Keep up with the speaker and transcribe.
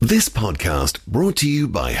This podcast brought to you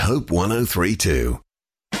by Hope 1032.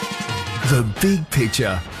 The Big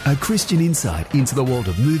Picture, a Christian insight into the world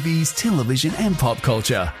of movies, television and pop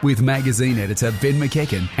culture with magazine editor Ben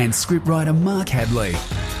McEachen and scriptwriter Mark Hadley.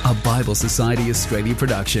 A Bible Society Australia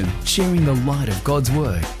production, sharing the light of God's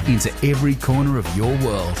Word into every corner of your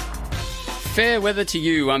world. Fair weather to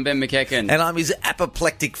you, I'm Ben McEachen. And I'm his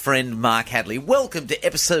apoplectic friend, Mark Hadley. Welcome to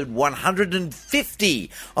episode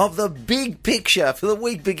 150 of The Big Picture for the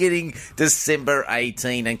week beginning December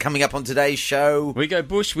 18. And coming up on today's show, we go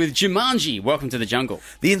bush with Jumanji, Welcome to the Jungle.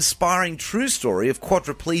 The inspiring true story of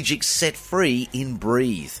quadriplegics set free in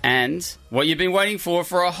Breathe. And what you've been waiting for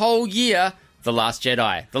a whole year, The Last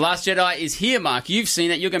Jedi. The Last Jedi is here, Mark. You've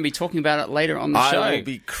seen it. You're going to be talking about it later on the show. I will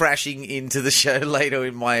be crashing into the show later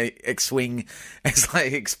in my X-Wing as I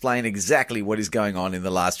explain exactly what is going on in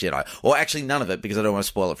The Last Jedi. Or actually none of it, because I don't want to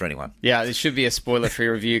spoil it for anyone. Yeah, there should be a spoiler-free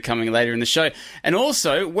review coming later in the show. And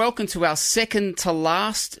also, welcome to our second to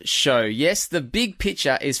last show. Yes, The Big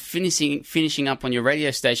Picture is finishing up on your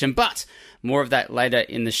radio station, but more of that later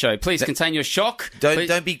in the show. Please contain your shock.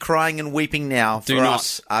 Don't be crying and weeping now for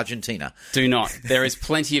us, Argentina. Do not. There is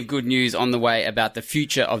plenty of good news on the way about the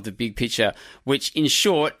future of The Big Picture, which, in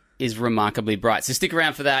short, is remarkably bright. So stick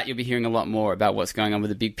around for that. You'll be hearing a lot more about what's going on with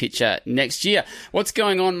The Big Picture next year. What's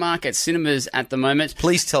going on, Mark, at cinemas at the moment?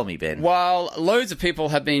 Please tell me, Ben. While loads of people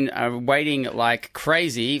have been waiting like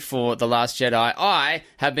crazy for The Last Jedi, I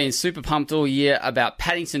have been super pumped all year about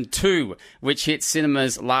Paddington 2, which hit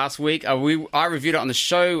cinemas last week. I reviewed it on the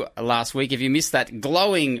show last week. If you missed that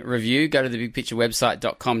glowing review, go to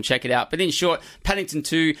thebigpicturewebsite.com, check it out. But in short, Paddington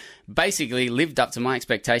 2 basically lived up to my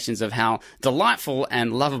expectations of how delightful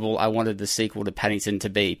and lovable I wanted the sequel to Paddington to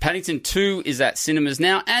be. Paddington 2 is at cinemas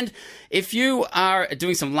now, and if you are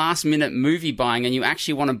doing some last-minute movie buying and you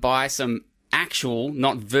actually want to buy some actual,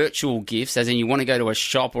 not virtual gifts, as in you want to go to a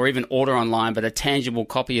shop or even order online, but a tangible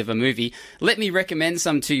copy of a movie, let me recommend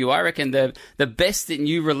some to you. I reckon the best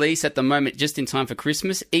new release at the moment, just in time for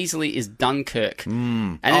Christmas, easily is Dunkirk.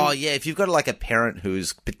 If you've got like a parent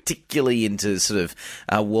who's particularly into sort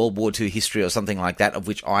of World War II history or something like that, of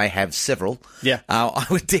which I have several, I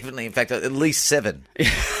would definitely, in fact, at least 7.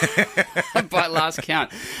 By last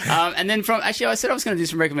count. And then I said I was going to do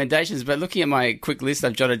some recommendations, but looking at my quick list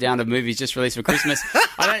I've jotted down of movies just released for Christmas,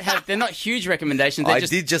 they're not huge recommendations. I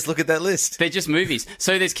did just look at that list. They're just movies.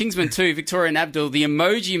 So there's Kingsman 2, Victoria and Abdul, The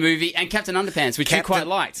Emoji Movie, and Captain Underpants, which you quite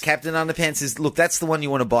liked. Captain Underpants is, look, that's the one you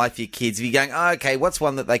want to buy for your kids. If you're going, okay, what's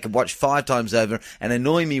one that they could watch 5 times over and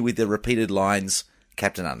annoy me with the repeated lines?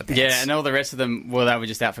 Captain Underpants. Yeah, and all the rest of them, well, they were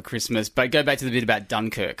just out for Christmas. But go back to the bit about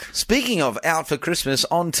Dunkirk. Speaking of out for Christmas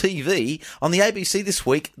on TV, on the ABC this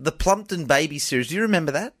week, the Plumpton Baby series. Do you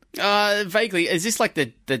remember that? Vaguely. Is this like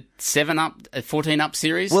the 7-up, 14-up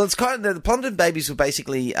series? Well, it's kind of, the Plumpton Babies were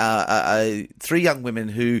basically 3 young women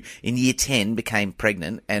who in year 10 became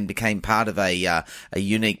pregnant and became part of a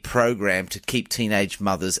unique program to keep teenage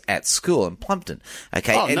mothers at school in Plumpton.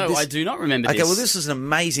 Okay. Oh, no, I do not remember this. Okay, well, this is an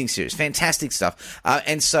amazing series. Fantastic stuff.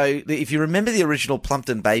 And so if you remember the original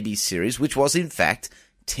Plumpton Babies series, which was in fact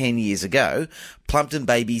 10 years ago, Plumpton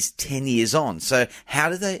Babies 10 years on. So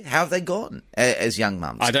how have they gone as young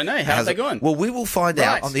mums? I don't know. How have they gone? Well, we will find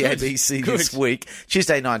out on the ABC this week,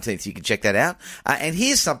 Tuesday 19th. You can check that out. And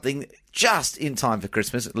here's something just in time for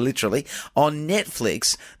Christmas, literally, on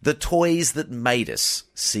Netflix, The Toys That Made Us,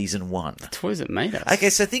 Season 1. The Toys That Made Us? Okay,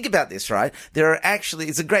 so think about this, right? There are actually,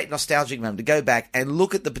 it's a great nostalgic moment to go back and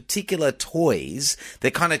look at the particular toys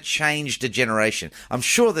that kind of changed a generation. I'm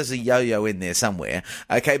sure there's a yo-yo in there somewhere,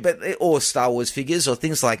 okay, or Star Wars figures or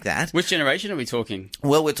things like that. Which generation are we talking?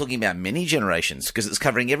 Well, we're talking about many generations, because it's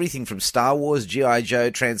covering everything from Star Wars, G.I. Joe,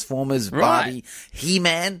 Transformers, Barbie,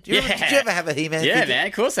 He-Man. Did you ever have a He-Man figure? Yeah, man,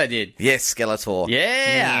 of course I did. Yes, Skeletor.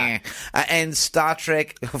 Yeah. And Star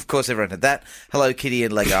Trek, of course everyone had that. Hello Kitty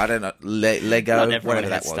and Lego. I don't know, Lego, not everyone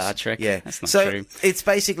whatever had that was. Star Trek. Yeah. That's not true. So it's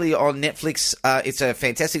basically on Netflix. It's a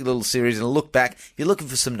fantastic little series, and a look back. If you're looking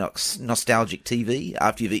for some nostalgic TV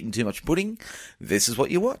after you've eaten too much pudding, this is what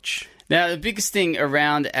you watch. Now, the biggest thing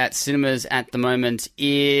around at cinemas at the moment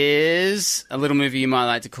is a little movie you might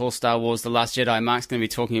like to call Star Wars: The Last Jedi. Mark's going to be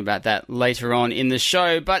talking about that later on in the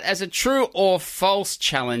show. But as a true or false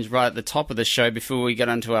challenge right at the top of the show before we get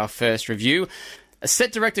onto our first review, a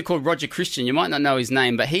set director called Roger Christian, you might not know his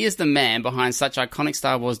name, but he is the man behind such iconic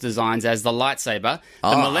Star Wars designs as the lightsaber,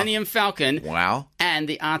 the Millennium Falcon, and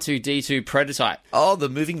the R2-D2 prototype. Oh, the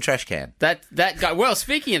moving trash can. That guy. Well,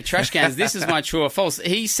 speaking of trash cans, this is my true or false.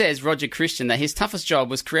 He says, Roger Christian, that his toughest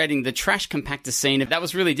job was creating the trash compactor scene. That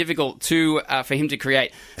was really difficult for him to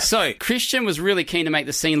create. So Christian was really keen to make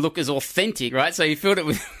the scene look as authentic, right? So he filled it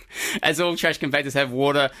with As all trash compactors have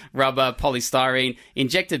water, rubber, polystyrene,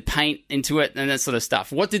 injected paint into it, and that sort of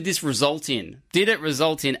stuff. What did this result in? Did it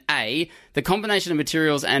result in A, the combination of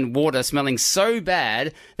materials and water smelling so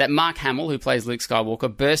bad that Mark Hamill, who plays Luke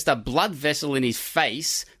Skywalker, burst a blood vessel in his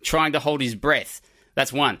face trying to hold his breath?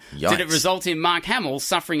 That's one. Yikes. Did it result in Mark Hamill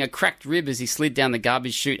suffering a cracked rib as he slid down the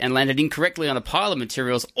garbage chute and landed incorrectly on a pile of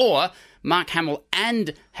materials? Or Mark Hamill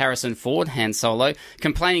and Harrison Ford, Han Solo,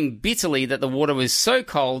 complaining bitterly that the water was so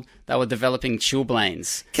cold they were developing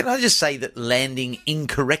chilblains? Can I just say that landing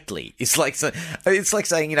incorrectly is like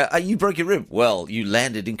saying, you broke your rib. Well, you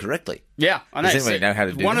landed incorrectly. Yeah, I know. Does anybody know how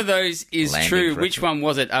to do one that? of those is Land true. incorrectly. Which one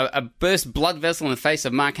was it? A burst blood vessel in the face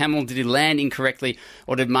of Mark Hamill? Did he land incorrectly?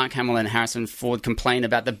 Or did Mark Hamill and Harrison Ford complain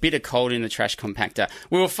about the bitter cold in the trash compactor?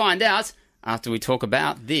 We will find out after we talk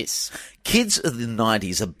about this. Kids of the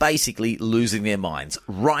 90s are basically losing their minds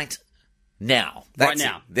right now. Right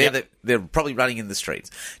now. They're probably running in the streets.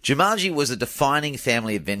 Jumanji was a defining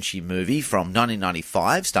family adventure movie from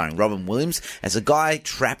 1995, starring Robin Williams as a guy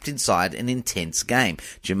trapped inside an intense game.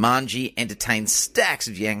 Jumanji entertained stacks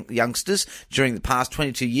of youngsters during the past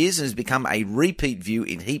 22 years and has become a repeat view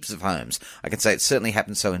in heaps of homes. I can say it certainly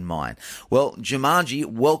happened so in mine. Well, Jumanji,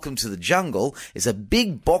 Welcome to the Jungle, is a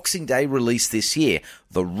big Boxing Day release this year.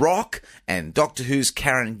 The Rock and Doctor Who's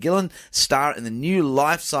Karen Gillan star in the new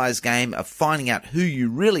life-size game of finding out who you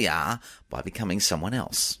really are by becoming someone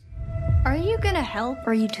else. Are you gonna help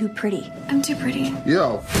or are you too pretty? I'm too pretty.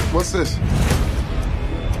 Yo, what's this?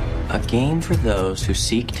 A game for those who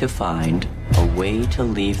seek to find a way to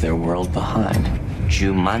leave their world behind.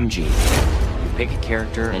 Jumanji. You pick a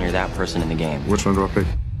character and you're that person in the game. Which one do I pick?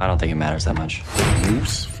 I don't think it matters that much.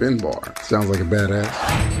 Bruce Finbar. Sounds like a badass.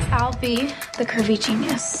 I'll be the curvy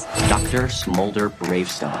genius. Dr. Smolder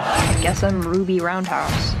Bravestone. I guess I'm Ruby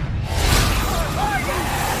Roundhouse.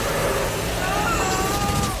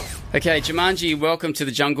 Okay, Jumanji, Welcome to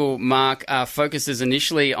the Jungle, Mark, focuses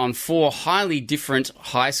initially on 4 highly different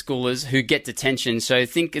high schoolers who get detention. So I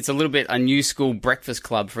think it's a little bit a new school breakfast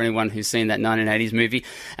club for anyone who's seen that 1980s movie.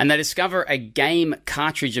 And they discover a game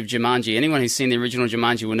cartridge of Jumanji. Anyone who's seen the original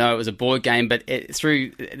Jumanji will know it was a board game, but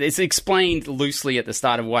it's explained loosely at the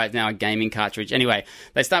start of why it's now a gaming cartridge. Anyway,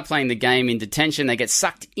 they start playing the game in detention. They get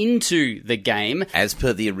sucked into the game. As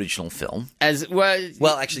per the original film. As well,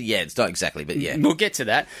 Actually, yeah, it's not exactly, but yeah. We'll get to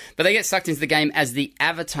that. But they get sucked into the game as the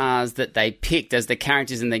avatars that they picked, as the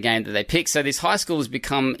characters in the game that they picked. So these high schoolers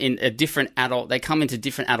become they come into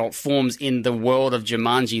different adult forms in the world of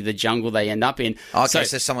Jumanji, the jungle they end up in. Okay,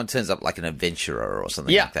 so someone turns up like an adventurer or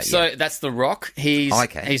something like that. So that's The Rock.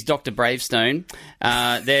 He's Dr. Bravestone.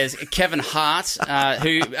 There's Kevin Hart,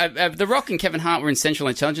 who The Rock and Kevin Hart were in Central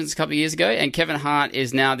Intelligence a couple of years ago, and Kevin Hart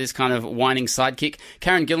is now this kind of whining sidekick.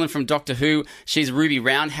 Karen Gillan from Doctor Who, she's Ruby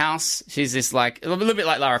Roundhouse. She's this like a little bit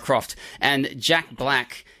like Lara Croft. And Jack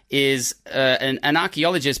Black is an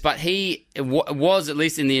archaeologist, but he was, at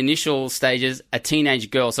least in the initial stages, a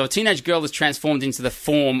teenage girl. So a teenage girl is transformed into the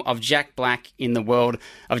form of Jack Black in the world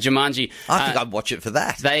of Jumanji. I think I'd watch it for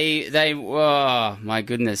that. Oh my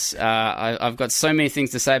goodness. I've got so many things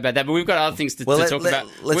to say about that, but we've got other things to talk about.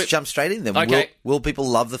 Let's jump straight in then. Okay. Will people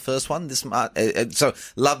love the first one? So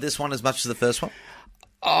love this one as much as the first one?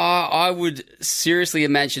 I would seriously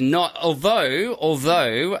imagine not. Although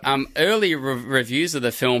early reviews of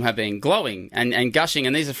the film have been glowing and gushing,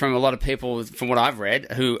 and these are from a lot of people, from what I've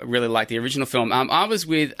read, who really like the original film. I was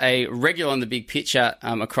with a regular on The Big Picture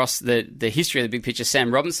across the history of The Big Picture,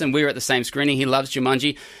 Sam Robinson. We were at the same screening. He loves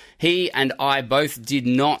Jumanji. He and I both did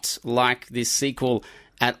not like this sequel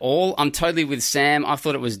at all. I'm totally with Sam. I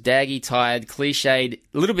thought it was daggy, tired, cliched, a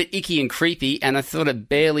little bit icky and creepy, and I thought it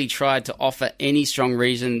barely tried to offer any strong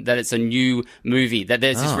reason that it's a new movie, that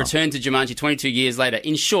there's this return to Jumanji 22 years later.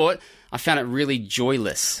 In short, I found it really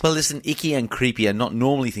joyless. Well, listen, icky and creepy are not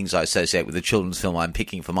normally things I associate with the children's film I'm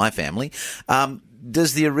picking for my family.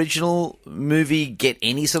 Does the original movie get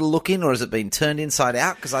any sort of look in, or has it been turned inside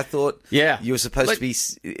out? Because I thought you were supposed to be...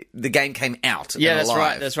 The game came out and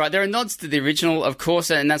alive. That's right. There are nods to the original, of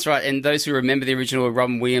course, and that's right. And those who remember the original with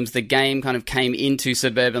Robin Williams, the game kind of came into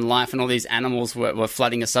suburban life, and all these animals were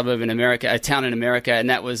flooding a suburb in America, a town in America,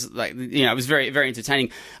 and that was it was very, very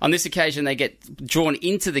entertaining. On this occasion, they get drawn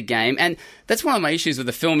into the game, and that's one of my issues with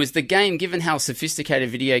the film, is the game, given how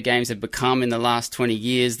sophisticated video games have become in the last 20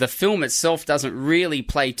 years, the film itself doesn't really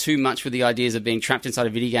play too much with the ideas of being trapped inside a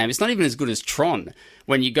video game. It's not even as good as Tron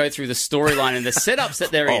when you go through the storyline and the setups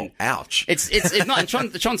that they're in. Ouch. It's not. And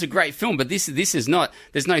Tron's a great film, but this is not.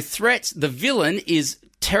 There's no threat. The villain is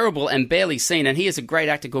terrible and barely seen. And he is a great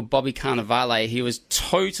actor called Bobby Cannavale. He was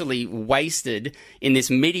totally wasted in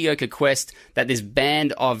this mediocre quest that this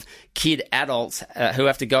band of kid adults who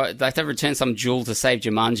have to return some jewel to save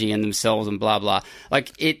Jumanji and themselves and blah, blah.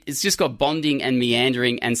 Like, it's just got bonding and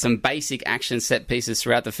meandering and some basic action set pieces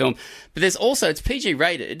throughout the film. But there's also, it's PG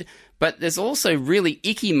rated, but there's also really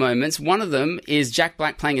icky moments. One of them is Jack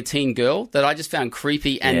Black playing a teen girl that I just found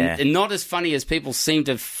creepy and not as funny as people seem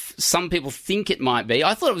to... some people think it might be.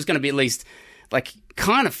 I thought it was going to be at least, like,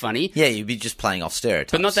 kind of funny. Yeah, you'd be just playing off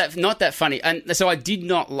stereotypes. But not that funny. And so I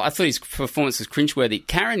thought his performance was cringeworthy.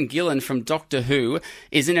 Karen Gillan from Doctor Who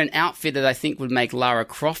is in an outfit that I think would make Lara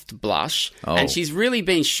Croft blush. Oh. And she's really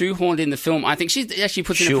been shoehorned in the film. I think she actually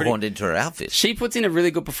puts shoehorned into her outfit. She puts in a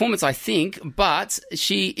really good performance, I think, but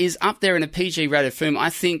she is up there in a PG-rated film, I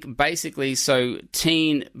think, basically so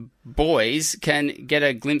teen boys can get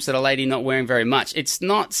a glimpse at a lady not wearing very much. It's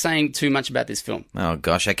not saying too much about this film. Oh,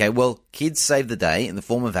 gosh. Okay, well, kids save the day in the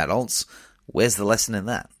form of adults. Where's the lesson in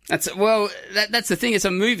that? That's the thing. It's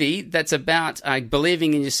a movie that's about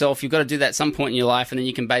believing in yourself. You've got to do that at some point in your life, and then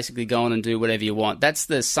you can basically go on and do whatever you want. That's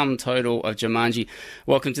the sum total of Jumanji,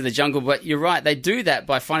 Welcome to the Jungle. But you're right. They do that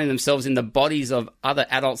by finding themselves in the bodies of other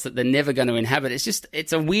adults that they're never going to inhabit.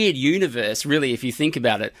 It's a weird universe, really, if you think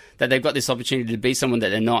about it, that they've got this opportunity to be someone that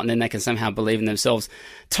they're not, and then they can somehow believe in themselves.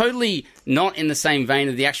 Totally not in the same vein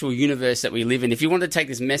of the actual universe that we live in. If you want to take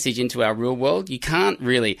this message into our real world, you can't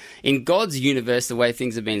really. In God's universe, the way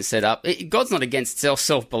things have been set up, God's not against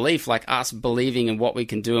self-belief, like us believing in what we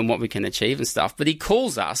can do and what we can achieve and stuff, but he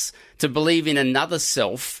calls us to believe in another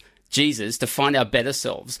self, Jesus, to find our better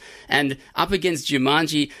selves. And up against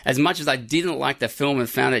Jumanji, as much as I didn't like the film and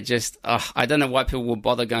found it just, I don't know why people will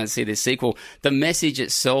bother going to see this sequel, the message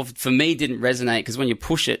itself, for me, didn't resonate, because when you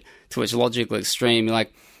push it to its logical extreme, you're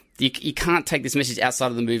like, you can't take this message outside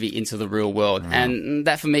of the movie into the real world. And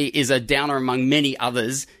that, for me, is a downer among many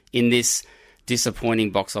others in this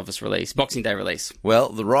disappointing Boxing Day release. Well,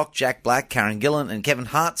 The Rock, Jack Black, Karen Gillan and Kevin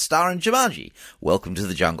Hart star in Jumanji, Welcome to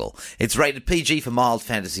the Jungle. It's rated PG for mild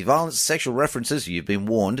fantasy violence, sexual references, you've been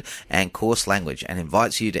warned, and coarse language, and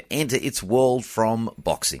invites you to enter its world from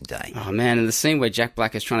Boxing Day. Oh, man, and the scene where Jack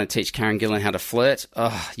Black is trying to teach Karen Gillan how to flirt,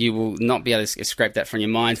 you will not be able to scrape that from your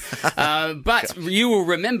mind. But you will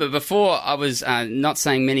remember, before I was not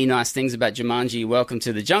saying many nice things about Jumanji, Welcome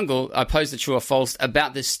to the Jungle, I posed a true or false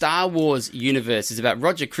about the Star Wars universe. It's about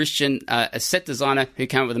Roger Christian, a set designer who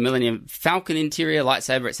came up with a Millennium Falcon interior,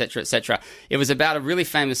 lightsaber, etc., etc. It was about a really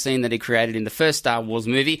famous scene that he created in the first Star Wars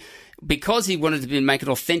movie. Because he wanted to make an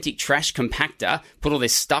authentic trash compactor, put all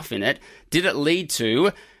this stuff in it, did it lead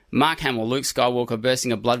to Mark Hamill, Luke Skywalker,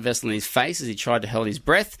 bursting a blood vessel in his face as he tried to hold his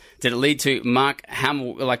breath? Did it lead to Mark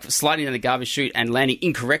Hamill sliding in a garbage chute and landing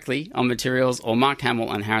incorrectly on materials, or Mark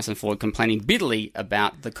Hamill and Harrison Ford complaining bitterly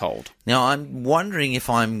about the cold? Now, I'm wondering if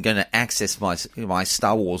I'm going to access my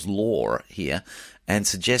Star Wars lore here and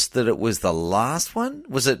suggest that it was the last one.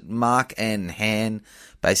 Was it Mark and Han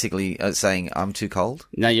basically saying, I'm too cold?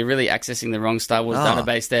 No, you're really accessing the wrong Star Wars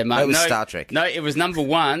database there, Mark. That was Star Trek. No, it was number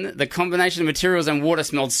one. The combination of materials and water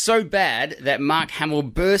smelled so bad that Mark Hamill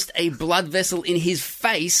burst a blood vessel in his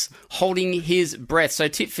face holding his breath. So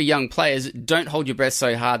tip for young players, don't hold your breath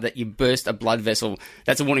so hard that you burst a blood vessel.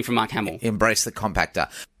 That's a warning from Mark Hamill. Embrace the compactor.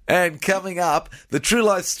 And coming up, the true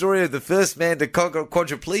life story of the first man to conquer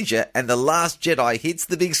quadriplegia and the Last Jedi hits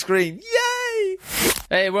the big screen. Yay!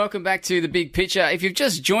 Hey, welcome back to The Big Picture. If you've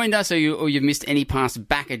just joined us or you've missed any past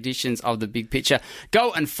back editions of The Big Picture,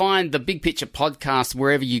 go and find The Big Picture podcast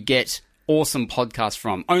wherever you get awesome podcasts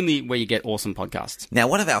from. Only where you get awesome podcasts. Now,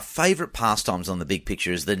 one of our favourite pastimes on The Big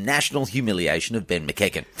Picture is the national humiliation of Ben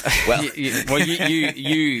McKecken. Well,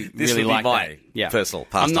 you really like that. Yeah. Personal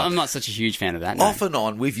pastime. I'm not such a huge fan of that. No. Off and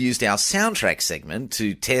on, we've used our soundtrack segment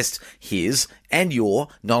to test his and your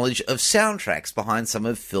knowledge of soundtracks behind some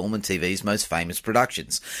of film and TV's most famous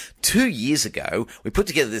productions. 2 years ago, we put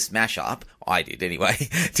together this mashup, I did anyway,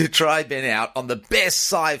 to try Ben out on the best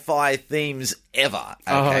sci-fi themes ever.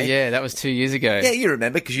 Okay? Oh, yeah, that was 2 years ago. Yeah, you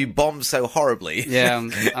remember, because you bombed so horribly. Yeah,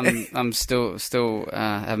 I'm still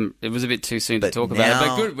it was a bit too soon to talk about it,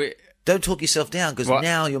 but good. Don't talk yourself down, because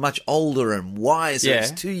now you're much older and wiser. Yeah.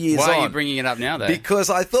 It's 2 years on. Why are you bringing it up now, though? Because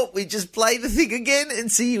I thought we'd just play the thing again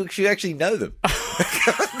and see if you actually know them.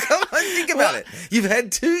 Come on, Think about it. You've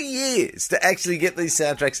had 2 years to actually get these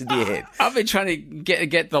soundtracks into your head. I've been trying to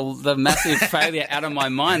get the massive failure out of my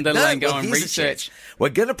mind, let alone go and here's the research. chance. We're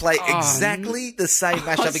going to play exactly the same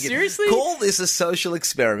mashup again. Seriously? Call this a social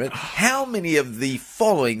experiment. How many of the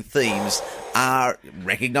following themes are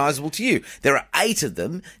recognisable to you? There are 8 of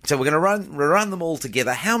them, so we're going to run them all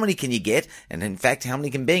together. How many can you get? And in fact, how many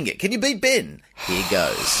can Ben get? Can you beat Ben? Here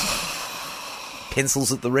goes.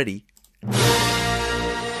 Pencils at the ready.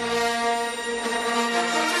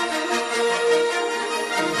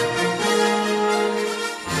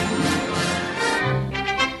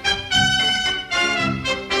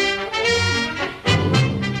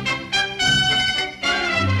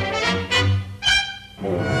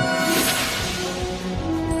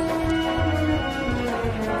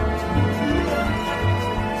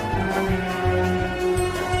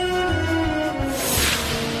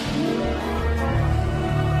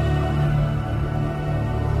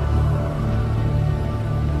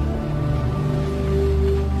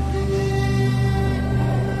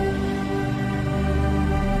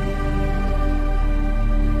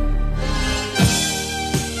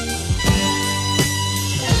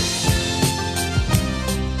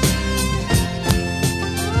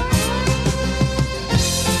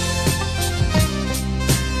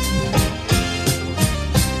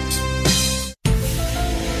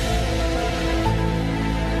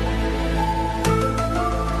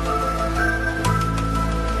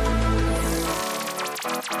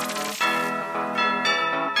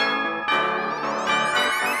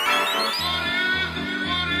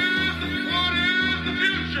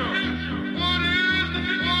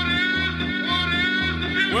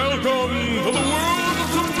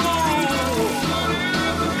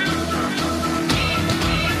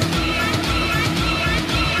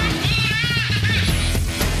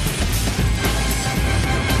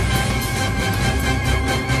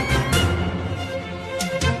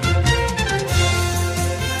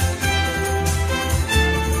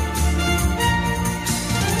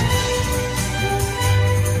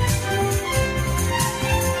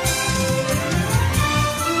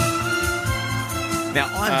 Now,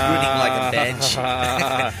 I'm grinning like a banshee.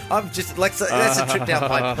 I'm just like, so that's a trip down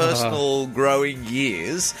my personal growing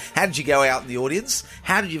years. How did you go out in the audience?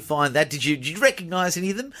 How did you find that? Did you recognise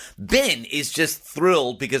any of them? Ben is just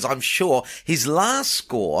thrilled because I'm sure his last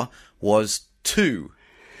score was 2.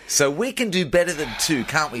 So we can do better than 2,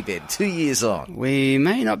 can't we, Ben? 2 years on. We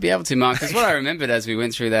may not be able to, Mark, because what I remembered as we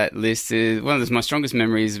went through that list is one of my strongest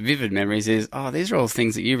memories, vivid memories, is, these are all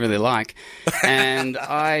things that you really like. And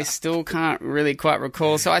I still can't really quite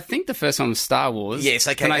recall. So I think the first one was Star Wars. Yes,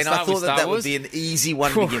 okay. And I thought that would be an easy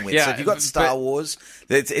one to begin with. Yeah, so if you've got Star Wars,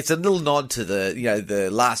 it's a little nod to the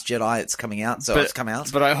Last Jedi. It's coming out, it's come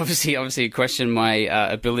out. But I obviously question my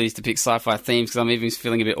abilities to pick sci-fi themes because I'm even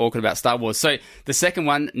feeling a bit awkward about Star Wars. So the second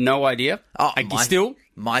one, no idea.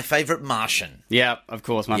 My favourite Martian. Yeah, of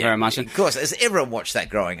course, my favourite Martian. Of course, has everyone watched that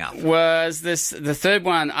growing up? Was this the third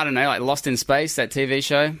one? I don't know, like Lost in Space, that TV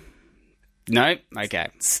show. No, okay.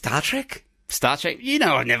 Star Trek. Star Trek? You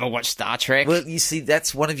know I've never watched Star Trek. Well, you see,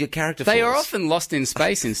 that's one of your character They flaws. are often lost in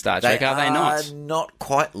space in Star Trek, are they not? Not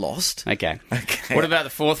quite lost. Okay. What about the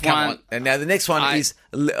fourth Come one? on. And now the next one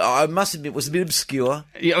I must admit, was a bit obscure.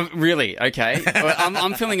 Yeah, really? Okay. Well,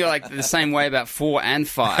 I'm feeling like the same way about 4 and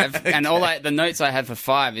 5. And the notes I have for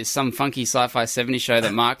 5 is some funky sci-fi 70s show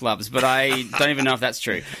that Mark loves, but I don't even know if that's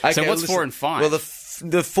true. Okay, so what's 4 and 5? Well,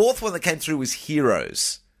 the fourth one that came through was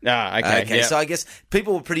Heroes. Okay. Okay, yep. So I guess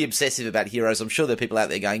people were pretty obsessive about Heroes. I'm sure there are people out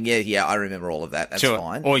there going, yeah, I remember all of that. That's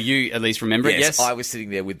fine. Or you at least remember it, yes? I was sitting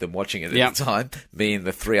there with them watching it at the time, me and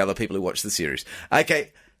the 3 other people who watched the series.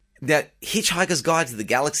 Okay. Now, Hitchhiker's Guide to the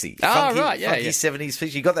Galaxy. Funky 70s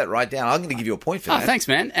feature. You got that right down. I'm going to give you a point for that. Oh, thanks,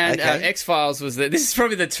 man. And X-Files was this is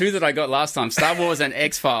probably the 2 that I got last time. Star Wars and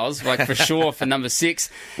X-Files, like for sure, for number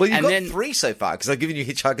 6. Well, you've got 3 so far, because I've given you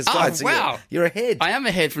Hitchhiker's Guide. So wow. You're ahead. I am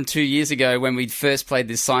ahead from 2 years ago when we first played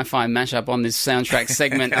this sci-fi mashup on this soundtrack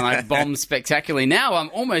segment, and I bombed spectacularly. Now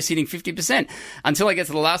I'm almost hitting 50%, until I get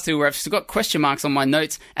to the last 2 where I've still got question marks on my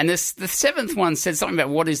notes. And the 7th one said something about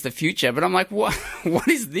what is the future, but I'm like, what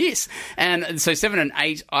is this? And so 7 and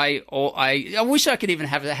 8, I wish I could even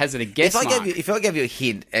have a hazard a guess. If I gave you a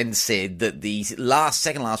hint and said that the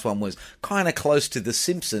second last one was kind of close to The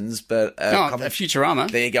Simpsons, but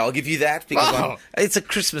Futurama. There you go. I'll give you that because it's a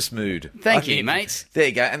Christmas mood. Thank you, mate. There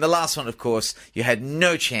you go. And the last one, of course, you had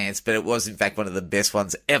no chance, but it was in fact one of the best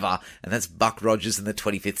ones ever, and that's Buck Rogers in the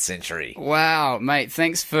 25th Century. Wow, mate!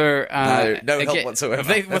 Thanks for no help whatsoever.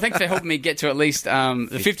 Thanks for helping me get to at least the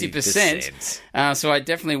 50%. So I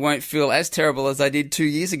definitely won't feel as terrible as I did 2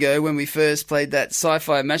 years ago when we first played that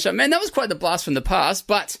sci-fi mashup. Man, that was quite the blast from the past,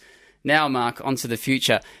 but now, Mark, on to the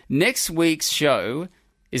future. Next week's show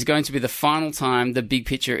is going to be the final time The Big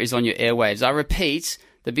Picture is on your airwaves. I repeat,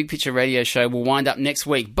 The Big Picture radio show will wind up next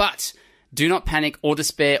week, but do not panic or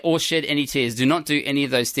despair or shed any tears. Do not do any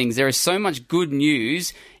of those things. There is so much good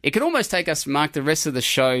news. It could almost take us, Mark, the rest of the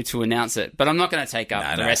show to announce it, but I'm not going to take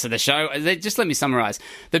up the rest of the show. Just let me summarize.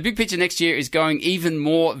 The Big Picture next year is going even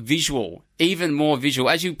more visual.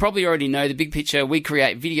 As you probably already know, The Big Picture, we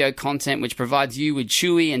create video content which provides you with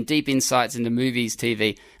chewy and deep insights into movies,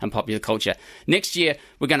 TV, and popular culture. Next year,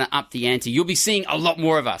 we're going to up the ante. You'll be seeing a lot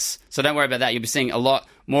more of us, so don't worry about that. You'll be seeing a lot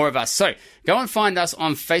more of us. So go and find us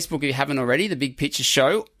on Facebook if you haven't already, The Big Picture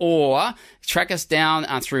Show, or track us down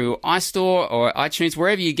through iStore or iTunes,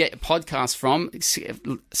 wherever you get podcasts from.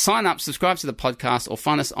 Sign up, subscribe to the podcast, or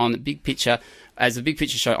find us on Big Picture as The Big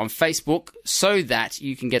Picture Show on Facebook, so that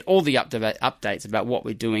you can get all the updates about what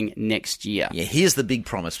we're doing next year. Yeah, here's the big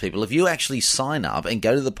promise, people. If you actually sign up and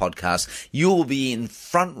go to the podcast, you will be in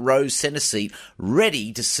front row center seat,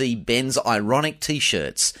 ready to see Ben's ironic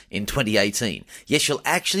T-shirts in 2018. Yes, you'll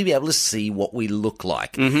actually be able to see what we look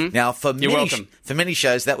like. Mm-hmm. Now, for many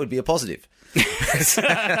shows, that would be a positive.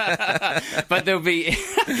 But there'll be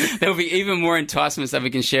even more enticements that we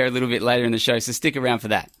can share a little bit later in the show, so stick around for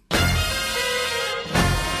that.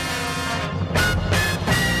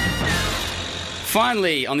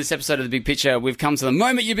 Finally, on this episode of The Big Picture, we've come to the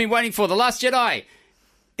moment you've been waiting for. The Last Jedi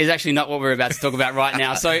is actually not what we're about to talk about right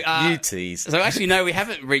now. So, you tease. So actually, no, we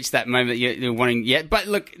haven't reached that moment you're wanting yet. But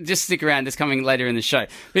look, just stick around. It's coming later in the show.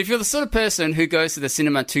 But if you're the sort of person who goes to the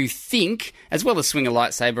cinema to think, as well as swing a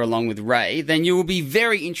lightsaber along with Rey, then you will be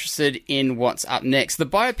very interested in what's up next. The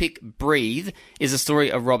biopic Breathe is a story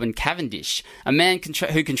of Robin Cavendish, a man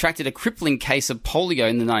who contracted a crippling case of polio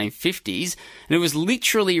in the 1950s, and who was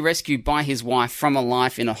literally rescued by his wife from a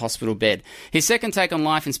life in a hospital bed. His second take on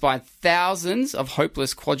life inspired thousands of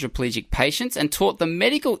hopeless quadriplegic patients and taught the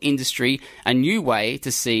medical industry a new way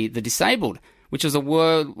to see the disabled, which is a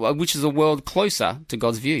world closer to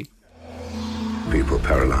God's view. People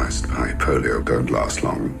paralyzed by polio don't last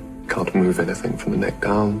long. Can't move anything from the neck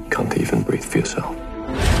down. Can't even breathe for yourself.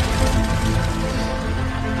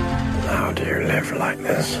 How do you live like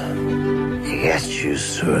this? You get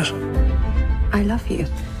used to it. I love you,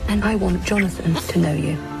 and I want Jonathan to know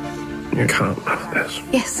you. You can't love this.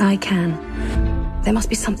 Yes, I can. There must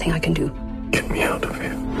be something I can do. Get me out of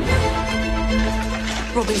here.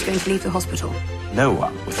 Robin's going to leave the hospital. No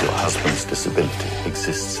one with your husband's disability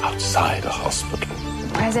exists outside a hospital.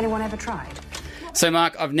 Has anyone ever tried? So,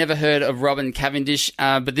 Mark, I've never heard of Robin Cavendish,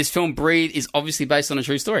 but this film, Breathe, is obviously based on a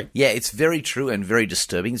true story. Yeah, it's very true and very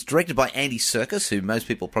disturbing. It's directed by Andy Serkis, who most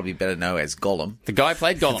people probably better know as Gollum. The guy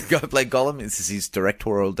played Gollum. The guy played Gollum. This is his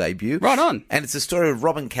directorial debut. Right on. And it's a story of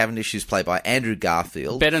Robin Cavendish, who's played by Andrew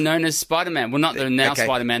Garfield. Better known as Spider-Man. Well, not the now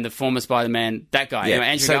Spider-Man, the former Spider-Man, that guy. Yeah. Anyway,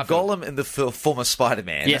 Andrew so Garfield. Gollum and the former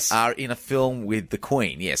Spider-Man are in a film with the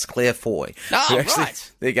Queen. Yes, Claire Foy. Oh,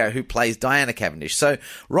 right. There you go, who plays Diana Cavendish. So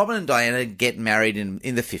Robin and Diana get married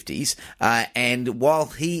in the 50s. And while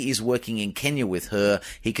he is working in Kenya with her,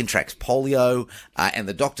 he contracts polio, and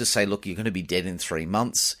the doctors say, look, you're going to be dead in 3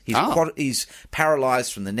 months. He's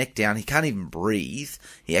paralyzed from the neck down. He can't even breathe.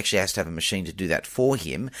 He actually has to have a machine to do that for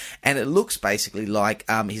him. And it looks basically like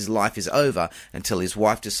his life is over until his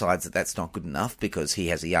wife decides that that's not good enough because he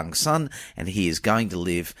has a young son and he is going to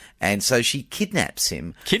live. And so she kidnaps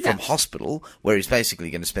him from hospital, where he's basically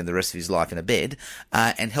going to spend the rest of his life in a bed,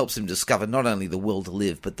 and helps him discover not only the will to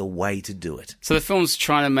live, but the way to do it. So the film's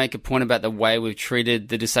trying to make a point about the way we've treated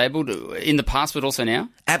the disabled in the past, but also now?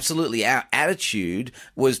 Absolutely. Our attitude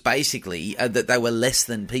was basically that they were less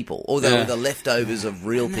than people, or they were the leftovers of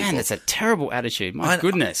real people. Man, that's a terrible attitude. My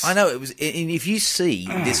goodness. I know. It was. And if you see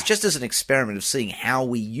this just as an experiment of seeing how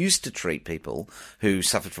we used to treat people who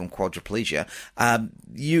suffered from quadriplegia,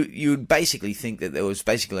 you would basically think that there was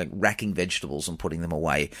basically like racking vegetables and putting them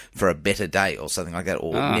away for a better day or something like that,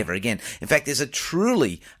 or never again. In fact, there's a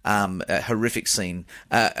truly a horrific scene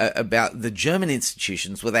about the German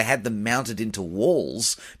institutions where they had them mounted into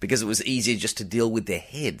walls because it was easier just to deal with their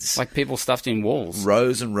heads. Like people stuffed in walls.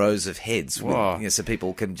 Rows and rows of heads, so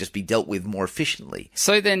people can just be dealt with more efficiently.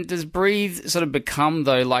 So then, does Breathe sort of become,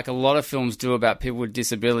 though, like a lot of films do about people with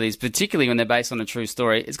disabilities, particularly when they're based on a true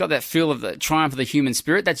story, it's got that feel of the triumph of the human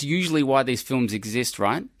spirit? That's usually why these films exist,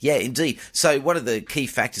 right? Yeah, indeed. So one of the key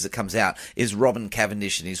factors that comes out is Robin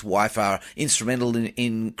Cavendish and his wife are in instrumental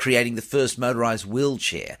in creating the first motorized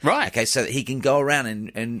wheelchair. Right. Okay, so that he can go around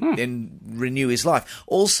and renew his life.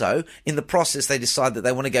 Also, in the process, they decide that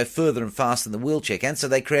they want to go further and faster than the wheelchair can, so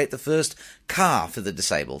they create the first car for the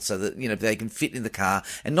disabled, so that, you know, they can fit in the car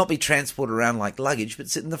and not be transported around like luggage, but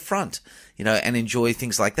sit in the front, you know, and enjoy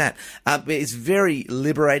things like that. It's very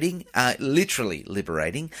liberating, literally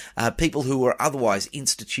liberating. People who were otherwise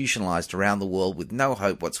institutionalized around the world with no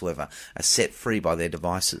hope whatsoever are set free by their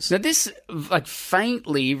devices. Now, this, like,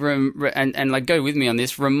 faintly, and like, go with me on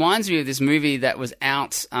this, reminds me of this movie that was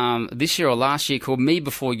out this year or last year called Me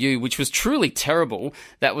Before You, which was truly terrible.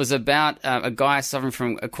 That was about a guy suffering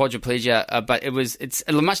from a quadriplegia, but it's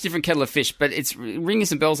a much different kettle of fish, but it's ringing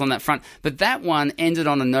some bells on that front. But that one ended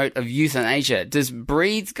on a note of euthanasia. Does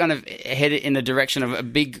Breathe kind of head it in the direction of a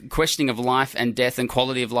big questioning of life and death and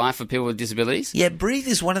quality of life for people with disabilities? Yeah, Breathe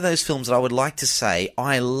is one of those films that I would like to say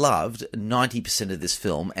I loved 90% of this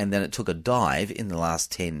film, and then it took a dive in the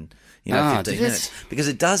last 10 15 minutes, because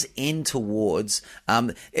it does end towards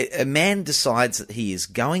a man decides that he is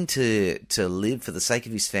going to live for the sake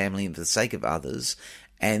of his family and for the sake of others,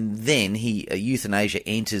 and then euthanasia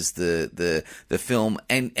enters the film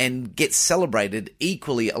and gets celebrated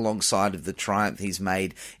equally alongside of the triumph he's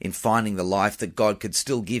made in finding the life that God could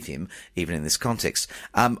still give him, even in this context.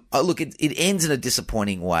 Look, it ends in a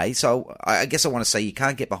disappointing way, so I guess I want to say you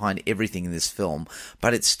can't get behind everything in this film,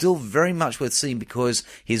 but it's still very much worth seeing because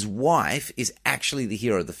his wife is actually the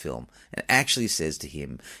hero of the film and actually says to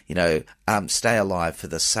him, you know, stay alive for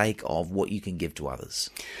the sake of what you can give to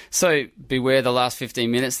others. So beware the last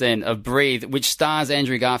 15 minutes then of Breathe, which stars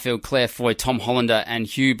Andrew Garfield, Claire Foy, Tom Hollander and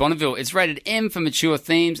Hugh Bonneville. It's rated M for mature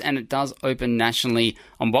themes, and it does open nationally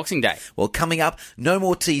on Boxing Day. Well, coming up, no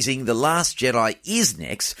more teasing, The Last Jedi is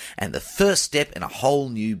next, and the first step in a whole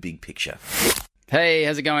new big picture. Hey,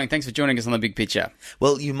 how's it going? Thanks for joining us on The Big Picture.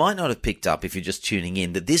 Well, you might not have picked up if you're just tuning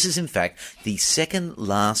in that this is, in fact, the second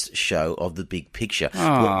last show of The Big Picture.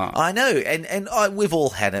 Well, I know, and we've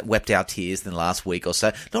all wept our tears in the last week or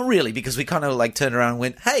so. Not really, because we kind of like turned around and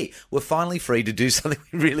went, hey, we're finally free to do something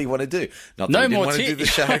we really want to do. Not that we didn't want to do the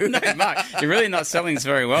show. No, Mark, you're really not selling this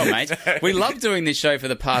very well, mate. We love doing this show for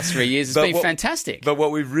the past 3 years. It's been fantastic. But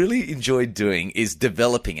what we've really enjoyed doing is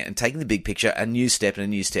developing it and taking The Big Picture a new step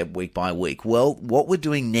week by week. Well, what we're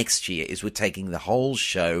doing next year is we're taking the whole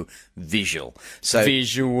show visual. So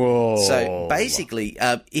basically,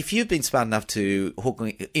 if you've been smart enough to hook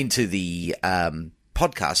into the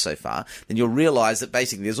podcast so far, then you'll realize that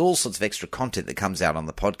basically there's all sorts of extra content that comes out on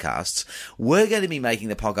the podcasts. We're going to be making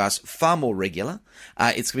the podcast far more regular.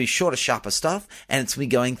 It's going to be shorter, sharper stuff, and it's going to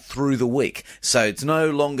be going through the week. So it's no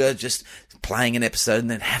longer just playing an episode and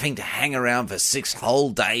then having to hang around for 6 whole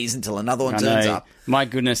days until another one turns up. My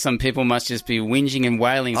goodness, some people must just be whinging and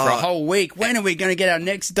wailing for a whole week. When are we going to get our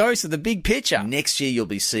next dose of The Big Picture? Next year you'll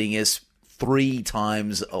be seeing us 3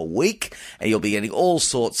 times a week, and you'll be getting all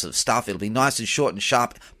sorts of stuff. It'll be nice and short and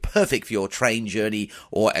sharp, perfect for your train journey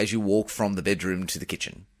or as you walk from the bedroom to the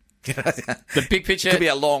kitchen. The Big Picture could be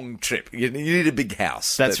a long trip. You need a big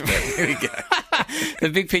house. That's right. Here we go. The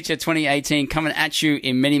Big Picture 2018 coming at you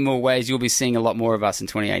in many more ways. You'll be seeing a lot more of us in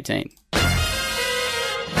 2018.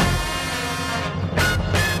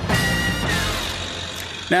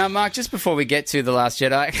 Now, Mark, just before we get to The Last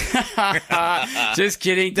Jedi, just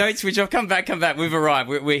kidding, don't switch off, come back, we've arrived,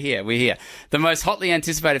 we're here. The most hotly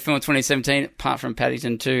anticipated film of 2017, apart from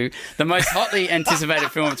Paddington 2, the most hotly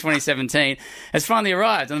anticipated film of 2017 has finally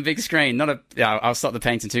arrived on the big screen. I'll stop the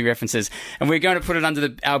Paddington 2 references, and we're going to put it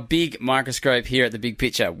under our big microscope here at The Big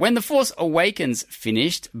Picture. When The Force Awakens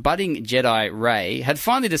finished, budding Jedi Rey had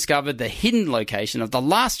finally discovered the hidden location of the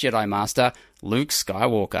last Jedi Master, Luke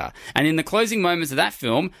Skywalker. And in the closing moments of that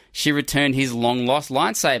film, she returned his long-lost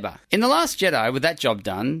lightsaber. In The Last Jedi, with that job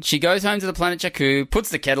done, she goes home to the planet Jakku, puts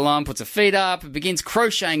the kettle on, puts her feet up, and begins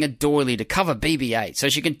crocheting a doily to cover BB-8 so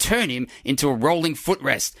she can turn him into a rolling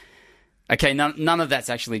footrest. Okay, none of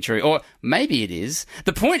that's actually true. Or maybe it is.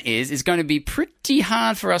 The point is, it's going to be pretty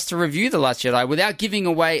hard for us to review The Last Jedi without giving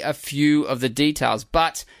away a few of the details.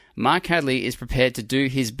 But Mark Hadley is prepared to do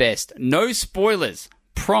his best. No spoilers.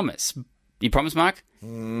 Promise. You promise, Mark?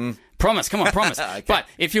 Promise. Come on, promise. Okay. But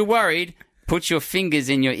if you're worried, put your fingers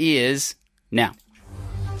in your ears now.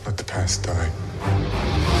 Let the past die.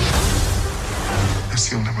 That's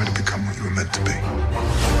the only way to become what you were meant to be.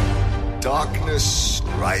 Darkness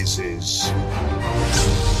rises,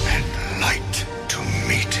 and light to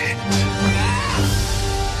meet it.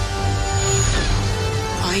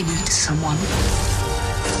 I need someone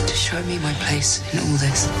to show me my place in all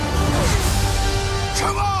this.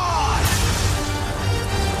 Come on!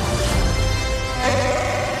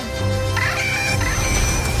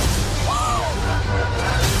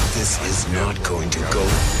 going to go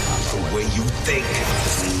the way you think.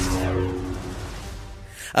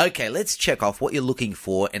 Okay, let's check off what you're looking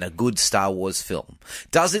for in a good Star Wars film.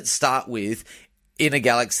 Does it start with in a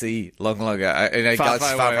galaxy long ago? In a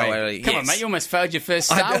galaxy far away. Come on, mate, you almost failed your first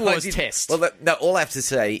Star Wars test. Well, no, all I have to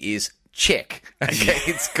say is check. Okay,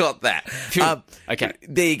 it's got that. Okay.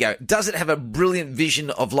 There you go. Does it have a brilliant vision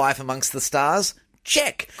of life amongst the stars?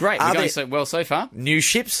 Check. Great. We're going so well so far. New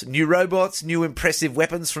ships, new robots, new impressive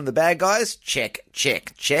weapons from the bad guys? Check,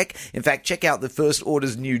 check, check. In fact, check out the First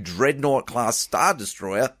Order's new Dreadnought-class Star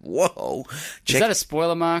Destroyer. Whoa. Check. Is that a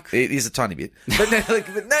spoiler, Mark? It is a tiny bit. But no,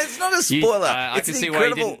 it's not a spoiler. I can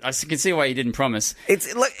see why you didn't promise.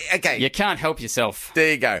 It's like, okay. You can't help yourself.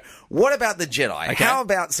 There you go. What about the Jedi? Okay. How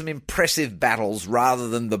about some impressive battles rather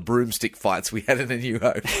than the broomstick fights we had in A New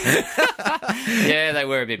Hope? Yeah, they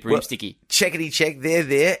were a bit broomsticky. Well, checkity check, they're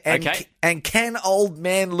there. And, okay. And can old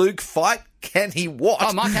man Luke fight? Can he what?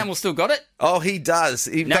 Oh, Mark Hamill still got it? Oh, he does.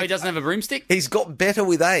 He doesn't have a broomstick? He's got better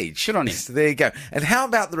with age. Good on him. There you go. And how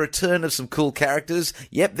about the return of some cool characters?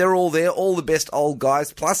 Yep, they're all there, all the best old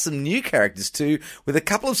guys, plus some new characters too, with a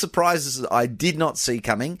couple of surprises that I did not see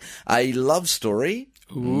coming. A love story.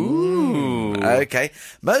 Ooh. Okay.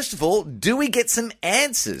 Most of all, do we get some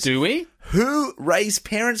answers? Do we? Who Rey's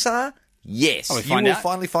parents are? Yes. Oh, you will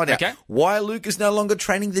finally find out. Okay. Why Luke is no longer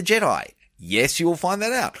training the Jedi? Yes, you will find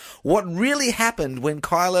that out. What really happened when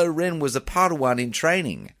Kylo Ren was a Padawan in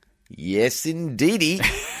training? Yes, indeedy.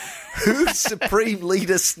 Who Supreme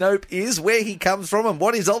Leader Snoke is, where he comes from, and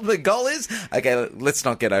what his ultimate goal is? Okay, let's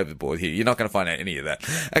not get overboard here. You're not going to find out any of that.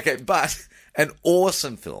 Okay, but an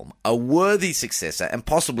awesome film, a worthy successor, and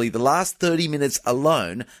possibly the last 30 minutes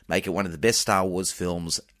alone make it one of the best Star Wars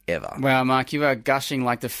films ever. Wow, Mark, you are gushing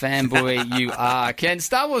like the fanboy you are. Can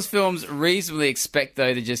Star Wars films reasonably expect,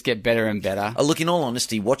 though, to just get better and better? Look, in all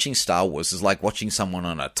honesty, watching Star Wars is like watching someone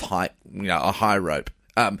on a high rope.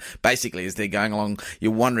 Basically, as they're going along,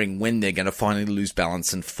 you're wondering when they're going to finally lose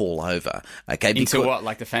balance and fall over. Okay, into what,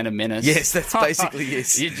 like the Phantom Menace? Yes, that's basically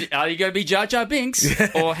yes. Are you going to be Jar Jar Binks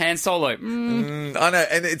or Han Solo? I know,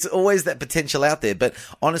 and it's always that potential out there. But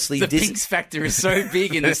honestly, the Binks factor is so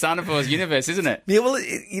big in the Star Wars universe, isn't it? Yeah, well,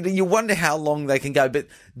 you wonder how long they can go. But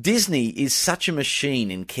Disney is such a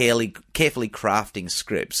machine in carefully crafting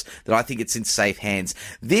scripts that I think it's in safe hands.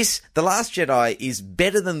 The Last Jedi is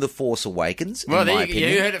better than The Force Awakens. Well, in my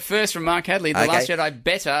opinion. You heard it first from Mark Hadley. The Last Jedi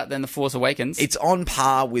better than The Force Awakens. It's on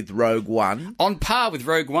par with Rogue One. On par with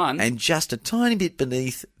Rogue One. And just a tiny bit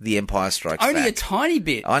beneath The Empire Strikes Back. Only a tiny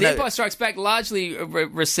bit. The Empire Strikes Back largely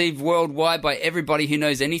received worldwide by everybody who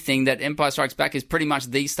knows anything that Empire Strikes Back is pretty much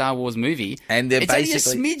the Star Wars movie. And they're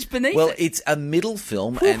basically only a smidge beneath it. It's a middle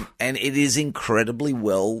film, and it is incredibly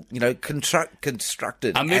well,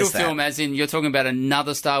 constructed. A middle film, as in you're talking about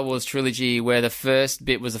another Star Wars trilogy where the first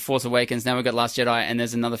bit was The Force Awakens, now we've got Last Jedi, and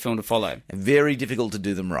there's another film to follow. Very difficult to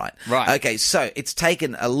do them right. Right. Okay, so it's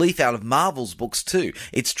taken a leaf out of Marvel's books too.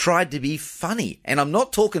 It's tried to be funny. And I'm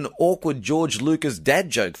not talking awkward George Lucas dad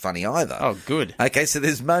joke funny either. Oh, good. Okay, so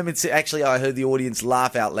there's moments, actually I heard the audience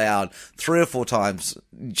laugh out loud 3 or 4 times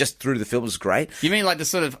just through the film. It was great. You mean like the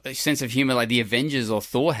sort of sense of humour like the Avengers or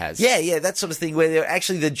Thor has? Yeah, that sort of thing where they're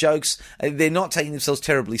actually the jokes, they're not taking themselves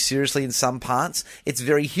terribly seriously in some parts. It's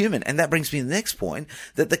very human. And that brings me to the next point,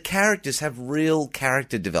 that the characters have real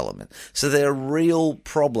character development. So there are real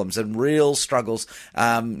problems and real struggles,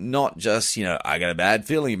 not just, I got a bad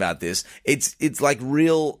feeling about this. It's like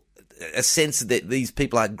a sense that these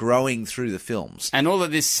people are growing through the films. And all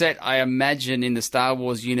of this set, I imagine, in the Star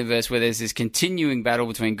Wars universe where there's this continuing battle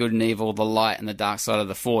between good and evil, the light and the dark side of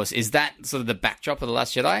the Force. Is that sort of the backdrop of The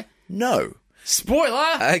Last Jedi? No.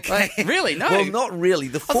 Spoiler! Okay. Really? No. Well, not really.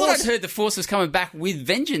 I thought I'd heard the Force was coming back with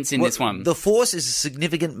vengeance in this one. The Force is a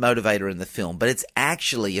significant motivator in the film, but it's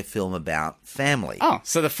actually a film about family. Oh,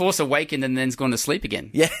 so the Force awakened and then's gone to sleep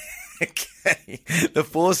again. Yeah. Okay. The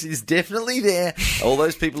Force is definitely there. All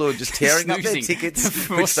those people who are just tearing up their tickets,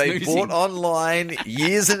 which they bought online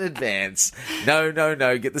years in advance. No.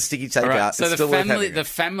 Get the sticky tape out. So the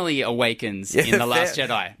family awakens in The Last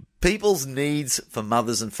Jedi. People's needs for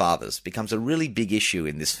mothers and fathers becomes a really big issue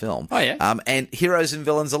in this film. Oh, yeah. And heroes and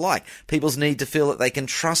villains alike. People's need to feel that they can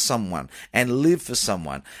trust someone and live for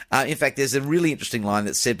someone. In fact, there's a really interesting line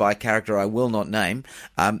that's said by a character I will not name.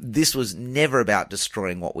 This was never about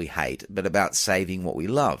destroying what we hate, but about saving what we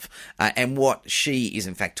love. And what she is,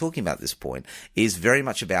 in fact, talking about at this point is very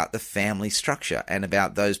much about the family structure and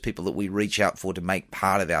about those people that we reach out for to make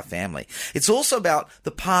part of our family. It's also about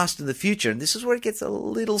the past and the future, and this is where it gets a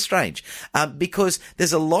little strange strange because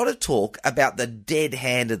there's a lot of talk about the dead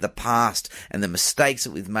hand of the past and the mistakes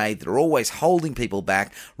that we've made that are always holding people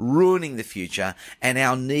back, ruining the future, and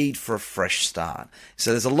our need for a fresh start.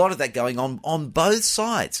 So there's a lot of that going on both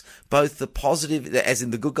sides. Both the positive, as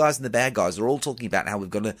in the good guys and the bad guys, are all talking about how we've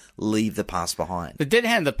got to leave the past behind. The dead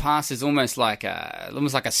hand of the past is almost like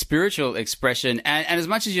a spiritual expression. And as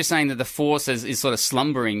much as you're saying that the Force is sort of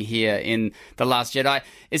slumbering here in The Last Jedi,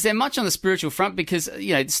 is there much on the spiritual front? Because,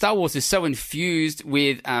 Star Wars is so infused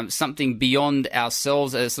with something beyond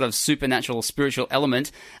ourselves, a sort of supernatural, spiritual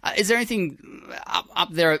element. Is there anything up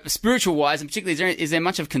there spiritual-wise, and particularly, is there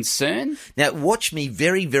much of concern? Now, watch me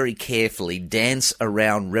very, very carefully dance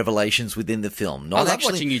around revelations within the film. I love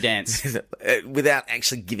watching you dance. Without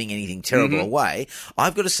actually giving anything terrible away,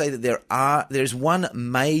 I've got to say that there's one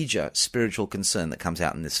major spiritual concern that comes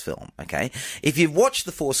out in this film, okay? If you've watched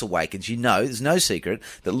The Force Awakens, you know, there's no secret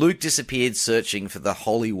that Luke disappeared searching for the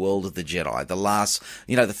holy world of the Jedi,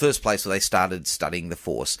 the first place where they started studying the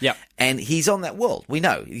Force. Yep. And he's on that world. We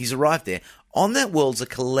know. He's arrived there. On that world's a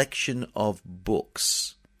collection of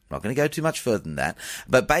books. I'm not going to go too much further than that,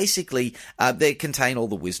 but basically they contain all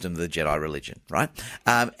the wisdom of the Jedi religion, right?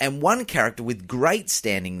 And one character with great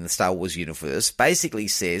standing in the Star Wars universe basically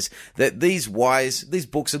says that these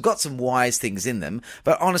books have got some wise things in them,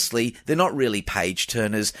 but honestly, they're not really page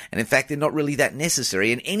turners, and in fact, they're not really that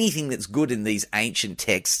necessary. And anything that's good in these ancient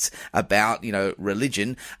texts about,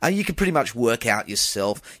 religion, you can pretty much work out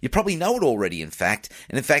yourself. You probably know it already, in fact,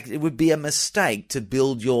 and in fact, it would be a mistake to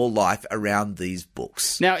build your life around these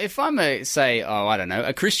books. Now, if I'm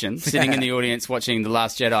a Christian sitting in the audience watching The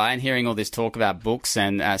Last Jedi and hearing all this talk about books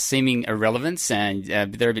and seeming irrelevance and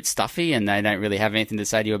they're a bit stuffy and they don't really have anything to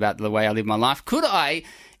say to you about the way I live my life, could I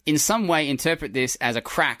in some way interpret this as a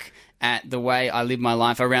crack at the way I live my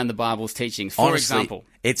life around the Bible's teachings? For example,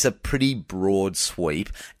 it's a pretty broad sweep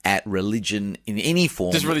at religion in any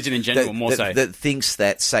form. Just religion in general, more so. That thinks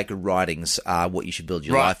that sacred writings are what you should build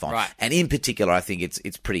your life on. Right. And in particular, I think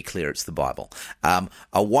it's pretty clear it's the Bible.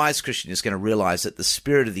 A wise Christian is going to realize that the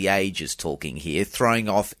spirit of the age is talking here, throwing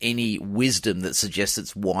off any wisdom that suggests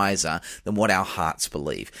it's wiser than what our hearts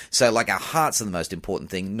believe. So, our hearts are the most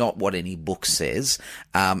important thing, not what any book says.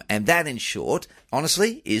 And that, in short,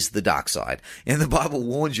 honestly, is the dark side. And the Bible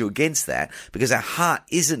warns you against that because our heart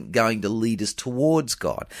isn't going to lead us towards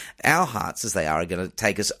God. Our hearts, as they are going to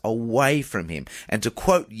take us away from Him. And to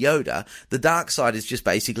quote Yoda, the dark side is just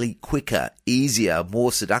basically quicker, easier,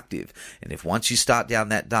 more seductive. And if once you start down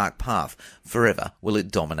that dark path, forever will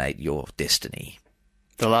it dominate your destiny.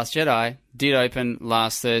 The Last Jedi did open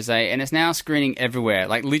last Thursday, and it's now screening everywhere,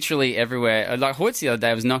 literally everywhere. Like Hoyts the other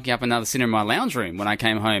day was knocking up another cinema in my lounge room when I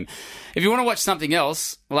came home. If you want to watch something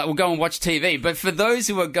else, we'll go and watch TV. But for those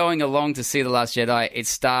who are going along to see The Last Jedi, it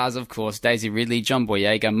stars, of course, Daisy Ridley, John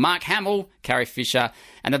Boyega, Mark Hamill, Carrie Fisher,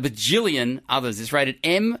 and a bajillion others. It's rated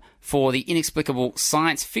M for the inexplicable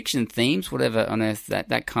science fiction themes, whatever on earth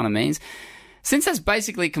that kind of means. Since that's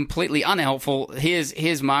basically completely unhelpful,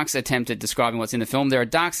 here's Mark's attempt at describing what's in the film. There are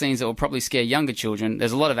dark scenes that will probably scare younger children.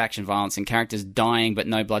 There's a lot of action violence and characters dying but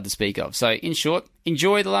no blood to speak of. So, in short,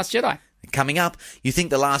 enjoy The Last Jedi. Coming up, you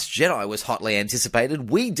think The Last Jedi was hotly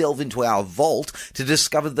anticipated? We delve into our vault to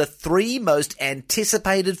discover the 3 most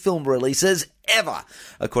anticipated film releases ever,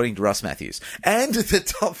 according to Russ Matthews, and the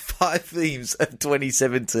top 5 themes of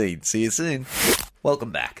 2017. See you soon.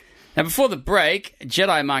 Welcome back. Now, before the break,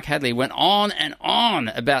 Jedi Mark Hadley went on and on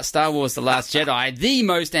about Star Wars The Last Jedi, the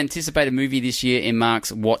most anticipated movie this year in Mark's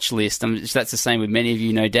watch list. That's the same with many of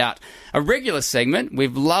you, no doubt. A regular segment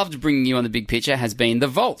we've loved bringing you on The Big Picture has been The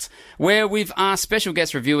Vault, where we've asked special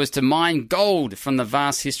guest reviewers to mine gold from the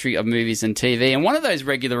vast history of movies and TV. And one of those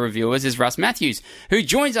regular reviewers is Russ Matthews, who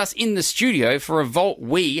joins us in the studio for a vault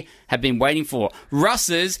we have been waiting for.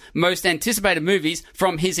 Russ's most anticipated movies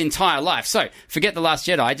from his entire life. So, forget The Last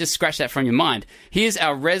Jedi, just scratch that from your mind. Here's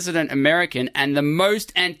our resident American and the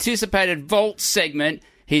most anticipated vault segment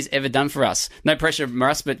he's ever done for us. No pressure,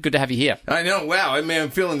 Russ, but good to have you here. I know, wow.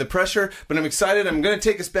 I'm feeling the pressure, but I'm excited. I'm going to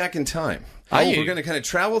take us back in time. Are you? We're going to kind of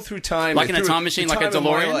travel through time. Like in a time machine, like a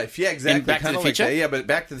DeLorean? Life. Yeah, exactly. In Back to the Future? Yeah, but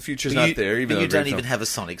Back to the Future's not there. Even though you don't even have a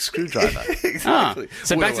sonic screwdriver. Exactly.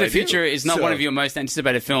 So Back to the Future is not one of your most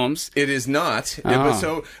anticipated films? It is not.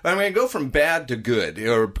 So I'm going to go from bad to good,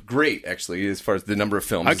 or great, actually, as far as the number of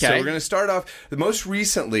films. Okay. So we're going to start off, the most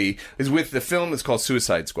recently is with the film that's called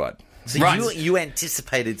Suicide Squad. So Right. you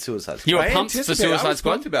anticipated Suicide Squad. You were I pumped for anticipated- I Suicide was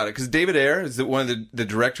Squad? pumped about it because David Ayer is one of the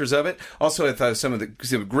directors of it. Also, I thought some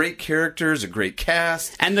great characters, a great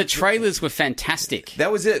cast. And the trailers were fantastic.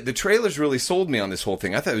 That was it. The trailers really sold me on this whole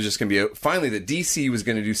thing. I thought it was just going to be finally that DC was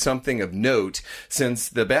going to do something of note since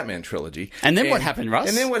the Batman trilogy. And then what happened, Russ?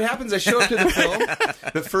 And then what happens? I show up to the film.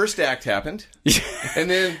 The first act happened, and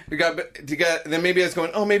then then maybe I was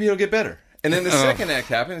going, oh, maybe it'll get better. And then the second act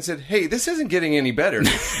happened and said, hey, this isn't getting any better. And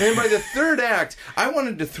then by the third act, I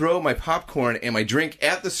wanted to throw my popcorn and my drink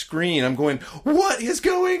at the screen. I'm going, what is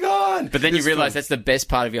going on? But then you realise that's the best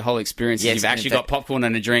part of your whole experience. Yes, You've actually got popcorn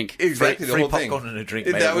and a drink. Exactly, free the whole popcorn thing. and a drink.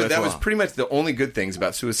 That was pretty much the only good things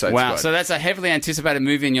about Suicide Wow, Squad. so that's a heavily anticipated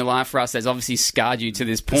movie in your life, Russ. That's obviously scarred you to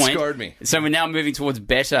this point. Scarred me. So we're now moving towards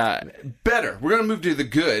better. Better. We're going to move to the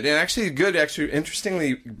good. And actually, the good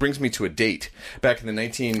interestingly brings me to a date back in the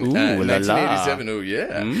 1987. Oh,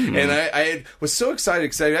 yeah. And I was so excited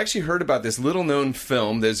because I actually heard about this little-known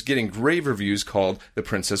film that's getting grave reviews called The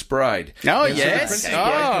Princess Bride. Oh, And so yes. The Princess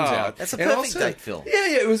Bride comes out. That's a And perfect date film. Yeah,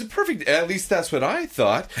 it was a perfect... At least that's what I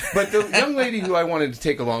thought. But the young lady who I wanted to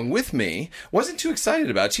take along with me wasn't too excited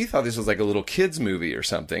about it. She thought this was like a little kid's movie or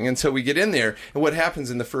something. And so we get in there, and what happens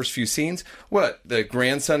in the first few scenes? The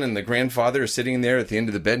grandson and the grandfather are sitting there at the end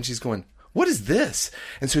of the bed, and she's going... what is this?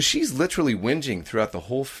 And so she's literally whinging throughout the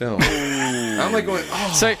whole film. I'm like going,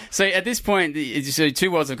 oh. So at this point, so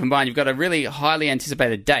two worlds have combined. You've got a really highly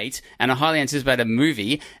anticipated date and a highly anticipated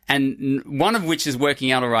movie, and one of which is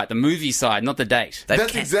working out all right. The movie side, not the date.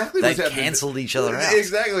 That's exactly what's happening. They cancelled each other out.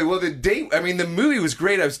 Exactly. Well, the date, the movie was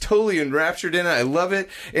great. I was totally enraptured in it. I love it.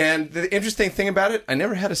 And the interesting thing about it, I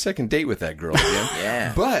never had a second date with that girl again.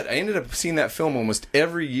 Yeah. But I ended up seeing that film almost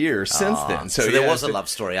every year since then. So there was a love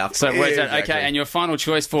story after. So Exactly. okay, and your final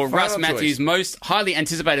choice for Russ Matthews' most highly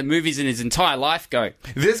anticipated movies in his entire life, go.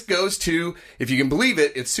 This goes to, if you can believe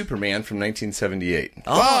it, it's Superman from 1978.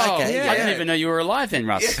 Oh, okay. I didn't even know you were alive then,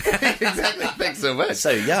 Russ. Exactly. Thanks so much.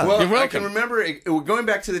 So young. Well, You're welcome. I can remember going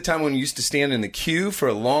back to the time when we used to stand in the queue for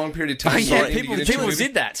a long period of time. Yeah, waiting to people get into a movie.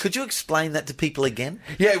 did that. Could you explain that to people again?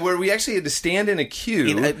 Yeah, where we actually had to stand in a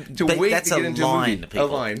queue to but wait that's to get a into line, a movie. people.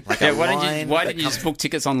 A line. Like Yeah, a why line didn't you just book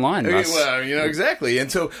tickets online, Okay, Russ? well, exactly.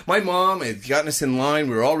 And so my mom had gotten us in line.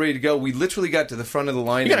 We were all ready to go. We literally got to the front of the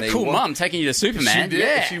line. You got and a cool mom taking you to Superman. She did.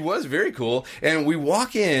 Yeah. She was very cool. And we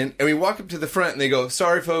walk in, and we walk up to the front, and they go,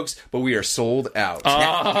 sorry, folks, but we are sold out.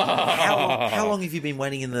 How long have you been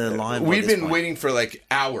waiting in the line? We've been waiting for like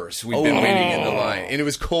hours. We've been waiting in the line. And it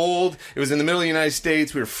was cold. It was in the middle of the United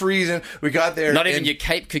States. We were freezing. We got there. Not even your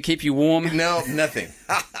cape could keep you warm. No, nothing.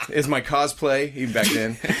 It's my cosplay, even back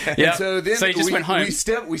then. Yeah. And so then So you just went home.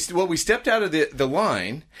 We stepped out of the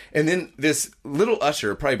line, and then this little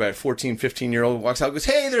usher, probably about a 14, 15-year-old, walks out and goes,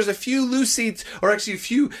 hey, there's a few loose seats, or actually a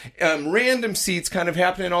few random seats kind of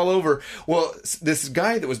happening all over. Well, this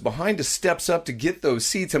guy that was behind us steps up to get those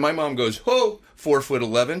seats, and my mom goes,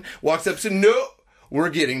 4'11", walks up and said, no, we're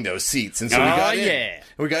getting those seats. And so we got in. Yeah.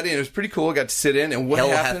 We got in. It was pretty cool. I got to sit in. And what Hell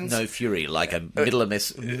happens? hath no fury, like a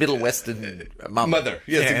Middle Western mum. Mother.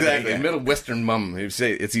 Yes, Yeah, exactly. yeah. Middle Western mum. You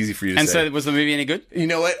say it's easy for you to And say. so was the movie any good? You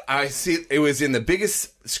know what? I see. It was in the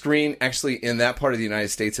biggest screen actually in that part of the United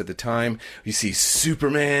States at the time. You see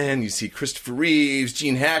Superman. You see Christopher Reeves,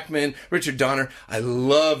 Gene Hackman, Richard Donner. I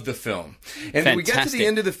love the film. And we got to Fantastic. the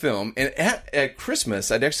end of the film, and at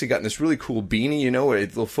Christmas, I'd actually gotten this really cool beanie. You know, a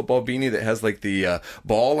little football beanie that has like the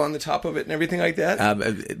ball on the top of it and everything like that.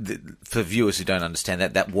 For viewers who don't understand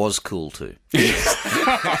that was cool too.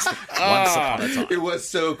 Once upon a time. It was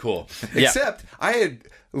so cool. Yeah. Except I had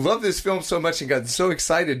loved this film so much and got so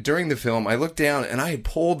excited during the film. I looked down and I had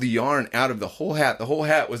pulled the yarn out of the whole hat. The whole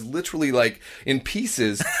hat was literally like in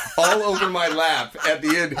pieces all over my lap at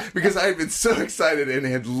the end because I had been so excited and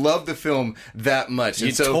had loved the film that much.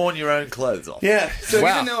 You'd torn your own clothes off. Yeah. So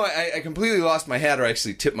Wow. even though I completely lost my hat, or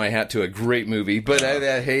actually tipped my hat to a great movie, but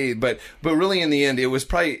but really in the end, it was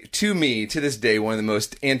probably to me to this day one of the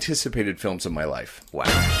most anticipated films of my life. Wow.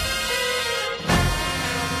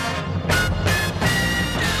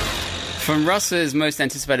 From Russ's most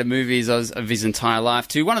anticipated movies of his entire life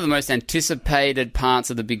to one of the most anticipated parts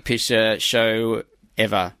of the Big Picture show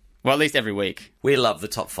ever. Well, at least every week. We love the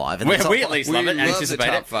top five. And We the top at five- least love it and love the anticipate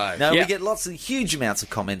top it. five. No, Yeah. we get huge amounts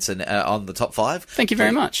of comments on the top five. Thank you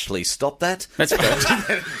very much. Please stop that. That's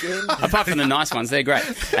apart from the nice ones, they're great.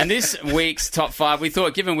 And this week's top five, we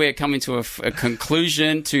thought, given we're coming to a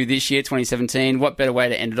conclusion to this year, 2017, what better way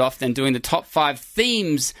to end it off than doing the top five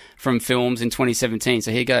themes from films in 2017?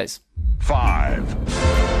 So here goes.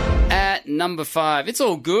 5. At at number 5, it's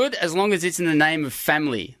all good as long as it's in the name of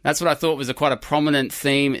family. That's what I thought was quite a prominent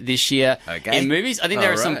theme this year in movies. I think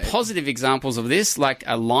there are some positive examples of this, like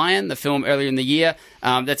A Lion, the film earlier in the year.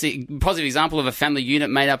 That's a positive example of a family unit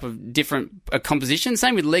made up of different compositions.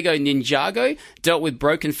 Same with Lego Ninjago, dealt with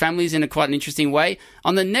broken families in quite an interesting way.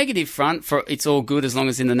 On the negative front, for It's All Good as long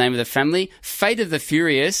as in the name of the family, Fate of the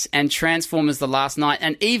Furious and Transformers The Last Night,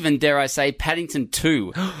 and even, dare I say, Paddington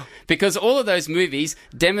 2. Because all of those movies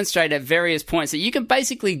demonstrate at various points that you can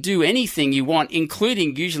basically do anything you want,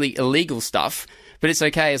 including usually illegal stuff, but it's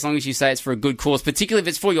okay as long as you say it's for a good cause, particularly if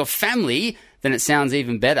it's for your family, then it sounds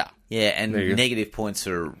even better. Yeah, and negative points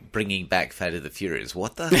are bringing back Fate of the Furious.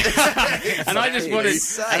 What the? And I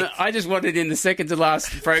just wanted in the second to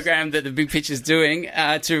last program that the Big Picture's doing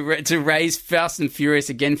to raise Fast and Furious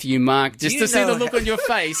again for you, Mark, just to see the look on your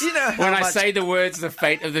face when I say the words "the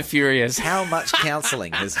Fate of the Furious." How much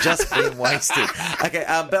counselling has just been wasted? Okay,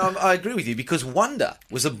 but I agree with you, because Wonder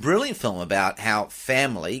was a brilliant film about how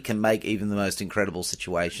family can make even the most incredible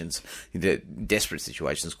situations, the desperate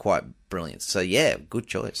situations, quite brilliant. So yeah, good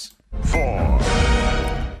choice. 4.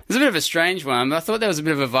 It's a bit of a strange one, but I thought there was a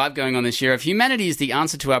bit of a vibe going on this year of humanity is the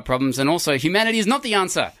answer to our problems, and also humanity is not the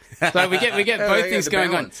answer. So we get both things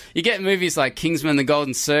going on. You get movies like Kingsman, The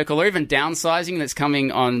Golden Circle, or even Downsizing that's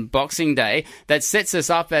coming on Boxing Day that sets us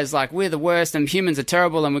up as like we're the worst and humans are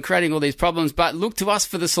terrible and we're creating all these problems, but look to us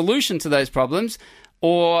for the solution to those problems.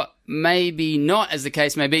 Or maybe not, as the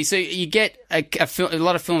case may be. So you get a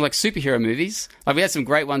lot of films like superhero movies. Like we had some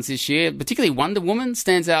great ones this year, particularly Wonder Woman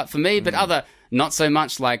stands out for me, but other not so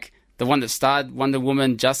much, like the one that starred Wonder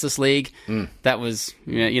Woman, Justice League. That was,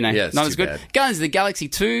 not as good. Bad. Guardians of the Galaxy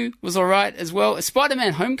 2 was all right as well.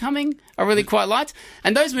 Spider-Man Homecoming I really quite liked.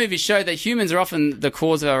 And those movies show that humans are often the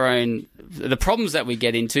cause of the problems that we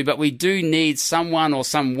get into, but we do need someone or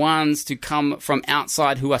someones to come from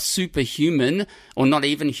outside who are superhuman or not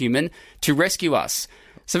even human to rescue us.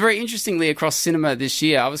 So very interestingly, across cinema this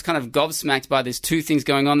year, I was kind of gobsmacked by these two things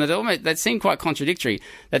going on that seem quite contradictory,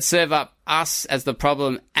 that serve up us as the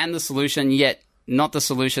problem and the solution, yet not the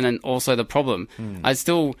solution and also the problem. I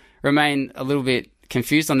still remain a little bit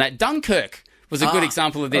confused on that. Dunkirk was a good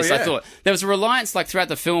example of this, I thought. There was a reliance throughout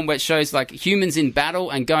the film where it shows humans in battle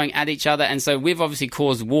and going at each other, and so we've obviously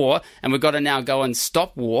caused war, and we've got to now go and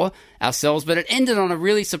stop war ourselves, but it ended on a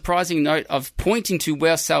really surprising note of pointing to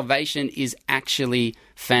where salvation is actually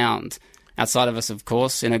found. Outside of us, of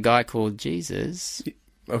course, in a guy called Jesus.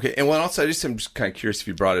 Okay, and I'm just kind of curious if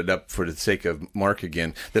you brought it up for the sake of Mark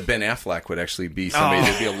again, that Ben Affleck would actually be somebody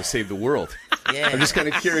that'd be able to save the world. Yeah. I'm just kind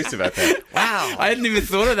of curious about that. Wow. I hadn't even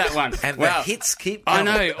thought of that one. And the hits keep coming.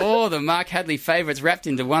 I know, all the Mark Hadley favourites wrapped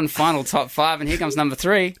into one final top 5, and here comes number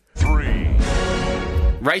 3.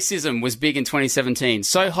 Racism was big in 2017.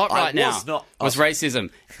 So hot right now was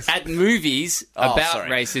racism. At movies about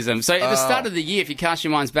racism. So at the start of the year, if you cast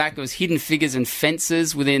your minds back, it was Hidden Figures and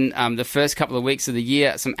Fences within the first couple of weeks of the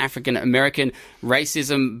year, some African-American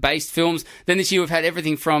racism-based films. Then this year we've had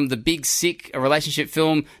everything from The Big Sick, a relationship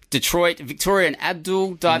film, Detroit, Victoria and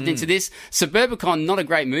Abdul dived into this. Suburbicon, not a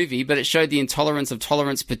great movie, but it showed the intolerance of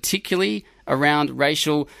tolerance, particularly around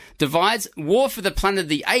racial divides. War for the Planet of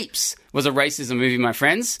the Apes was a racism movie, my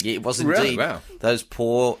friends. Yeah, it was indeed. Really? Wow. Those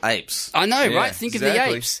poor apes. I know, right? Think of the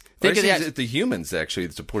apes. Think of the apes. The humans, actually,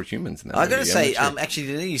 the support humans in that I got to movie. say, actually,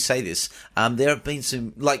 didn't you say this? There have been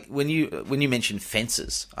some, like when you mentioned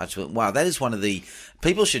Fences, I just went, wow, that is one of the.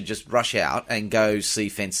 People should just rush out and go see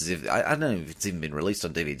Fences. I don't know if it's even been released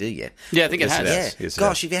on DVD yet. Yeah, I think it has. Yeah. Yes,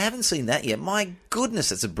 Gosh, if you haven't seen that yet, my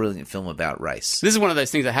goodness, it's a brilliant film about race. This is one of those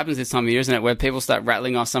things that happens this time of year, isn't it? Where people start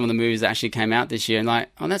rattling off some of the movies that actually came out this year and like,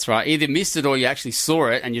 oh, that's right. Either missed it or you actually saw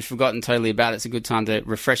it and you've forgotten totally about it. It's a good time to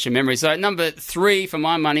refresh your memory. So number 3, for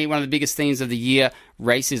my money, one of the biggest themes of the year,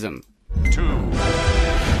 racism. 2.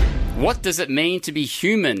 What does it mean to be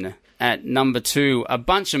human? At number 2, a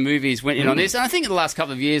bunch of movies went in on this. And I think in the last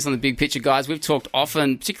couple of years on the Big Picture, guys, we've talked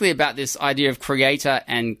often, particularly about this idea of creator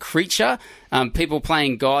and creature. People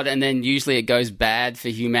playing God, and then usually it goes bad for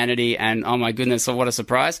humanity, and oh my goodness, what a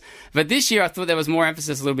surprise. But this year I thought there was more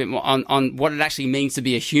emphasis a little bit more on what it actually means to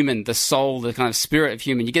be a human, the soul, the kind of spirit of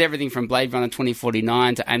human. You get everything from Blade Runner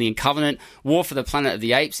 2049 to Alien Covenant, War for the Planet of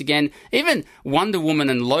the Apes again, even Wonder Woman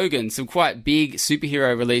and Logan, some quite big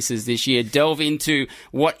superhero releases this year, delve into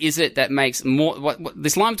what is it that makes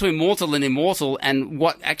this line between mortal and immortal, and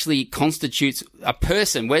what actually constitutes a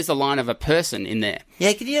person. Where's the line of a person in there?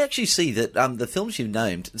 Yeah, can you actually see that the films you've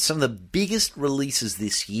named, some of the biggest releases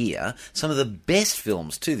this year, some of the best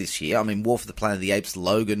films too this year, I mean, War for the Planet of the Apes,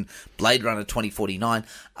 Logan, Blade Runner 2049,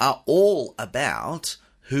 are all about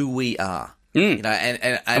who we are. You know,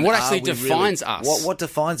 and what are actually we defines us? What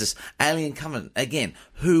defines us? Alien Covenant, again,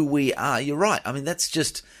 who we are. You're right. I mean, that's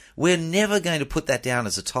just, we're never going to put that down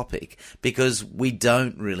as a topic because we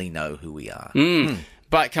don't really know who we are.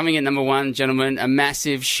 But coming in number 1, gentlemen, a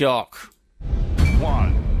massive shock.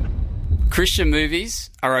 1. Christian movies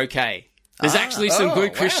are okay. There's actually some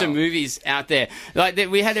good Christian movies out there. Like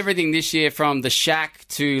we had everything this year, from The Shack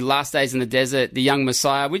to Last Days in the Desert, The Young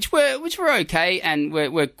Messiah, which were okay and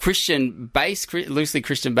were Christian based, loosely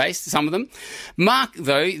Christian based. Some of them. Mark,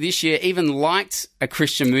 though, this year even liked a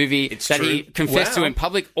Christian movie he confessed to in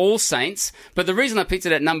public, All Saints. But the reason I picked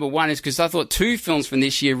it at number 1 is because I thought 2 films from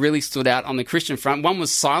this year really stood out on the Christian front. One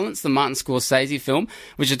was Silence, the Martin Scorsese film,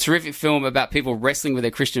 which is a terrific film about people wrestling with their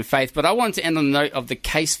Christian faith. But I wanted to end on the note of The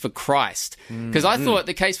Case for Christ. Because I thought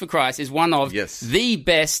The Case for Christ is one of the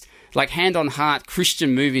best, like, hand-on-heart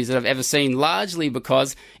Christian movies that I've ever seen, largely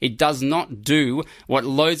because it does not do what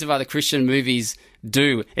loads of other Christian movies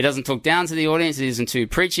do. It doesn't talk down to the audience. It isn't too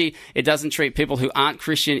preachy. It doesn't treat people who aren't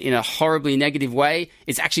Christian in a horribly negative way.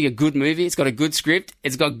 It's actually a good movie. It's got a good script.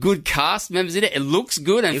 It's got good cast members in it. It looks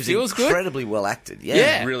good and feels good. Incredibly well acted.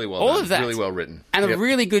 Yeah. Really well all done. of that. Really well written. And a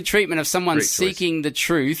really good treatment of someone seeking the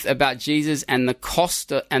truth about Jesus and the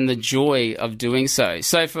cost and the joy of doing so.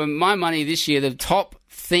 So for my money this year, the top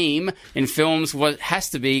theme in films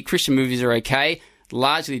has to be Christian movies are okay,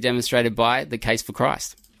 largely demonstrated by The Case for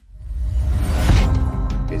Christ.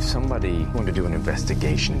 If somebody wanted to do an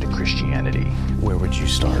investigation into Christianity, where would you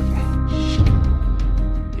start?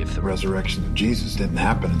 If the resurrection of Jesus didn't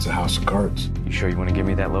happen, it's a house of cards. You sure you want to give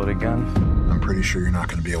me that loaded gun? I'm pretty sure you're not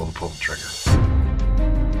going to be able to pull the trigger.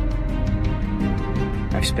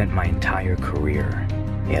 I've spent my entire career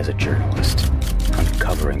as a journalist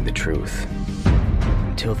uncovering the truth.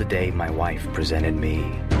 Until the day my wife presented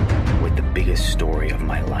me with the biggest story of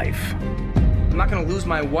my life. I'm not going to lose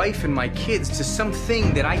my wife and my kids to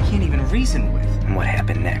something that I can't even reason with. And what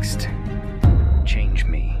happened next changed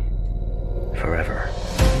me forever.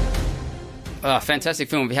 Fantastic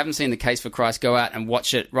film. If you haven't seen The Case for Christ, go out and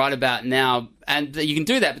watch it right about now. And you can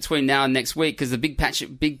do that between now and next week because the Big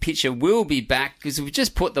Picture will be back because we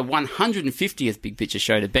just put the 150th Big Picture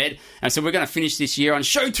show to bed. And so we're going to finish this year on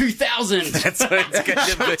Show 2000. That's what it's going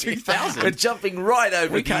to be. 2000. We're jumping right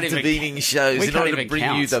over the intervening shows in order to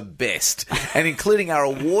bring you the best. And including our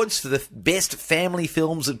awards for the best family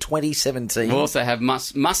films of 2017. We'll also have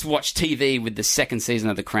must-watch TV with the second season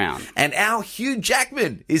of The Crown. And our Hugh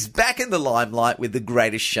Jackman is back in the limelight with The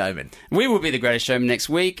Greatest Showman. We will be The Greatest Showman next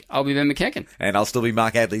week. I'll be Ben McKecken. And I'll still be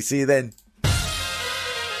Mark Hadley. See you then.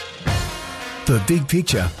 The Big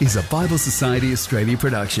Picture is a Bible Society Australia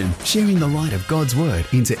production, sharing the light of God's Word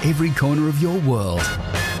into every corner of your world.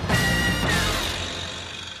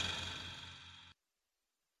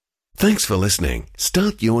 Thanks for listening.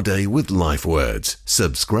 Start your day with Life Words.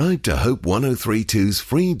 Subscribe to Hope 1032's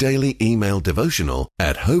free daily email devotional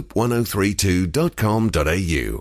at hope1032.com.au.